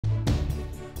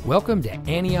Welcome to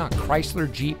Antioch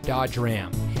Chrysler Jeep Dodge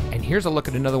Ram, and here's a look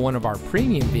at another one of our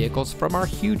premium vehicles from our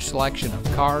huge selection of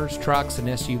cars, trucks, and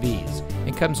SUVs,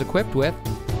 and comes equipped with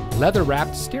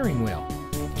leather-wrapped steering wheel,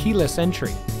 keyless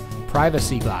entry,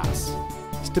 privacy glass,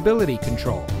 stability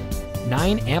control,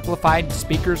 9 amplified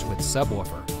speakers with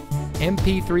subwoofer,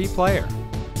 MP3 player,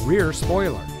 rear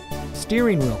spoiler,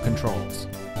 steering wheel controls,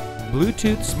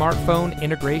 Bluetooth smartphone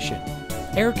integration,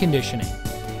 air conditioning,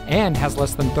 and has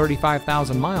less than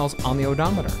 35,000 miles on the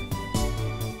odometer.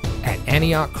 At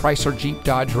Antioch Chrysler Jeep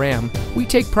Dodge Ram, we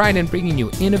take pride in bringing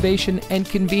you innovation and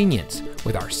convenience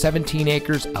with our 17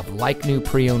 acres of like-new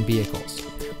pre-owned vehicles.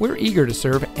 We're eager to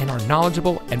serve, and our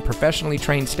knowledgeable and professionally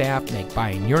trained staff make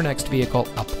buying your next vehicle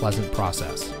a pleasant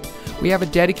process. We have a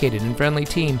dedicated and friendly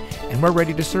team, and we're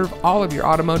ready to serve all of your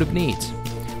automotive needs.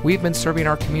 We've been serving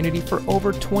our community for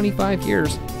over 25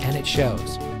 years, and it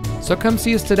shows. So come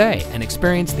see us today and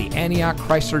experience the Antioch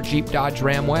Chrysler Jeep Dodge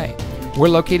Ram way. We're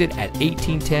located at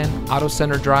 1810 Auto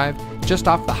Center Drive, just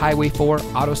off the Highway 4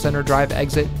 Auto Center Drive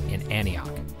exit in Antioch.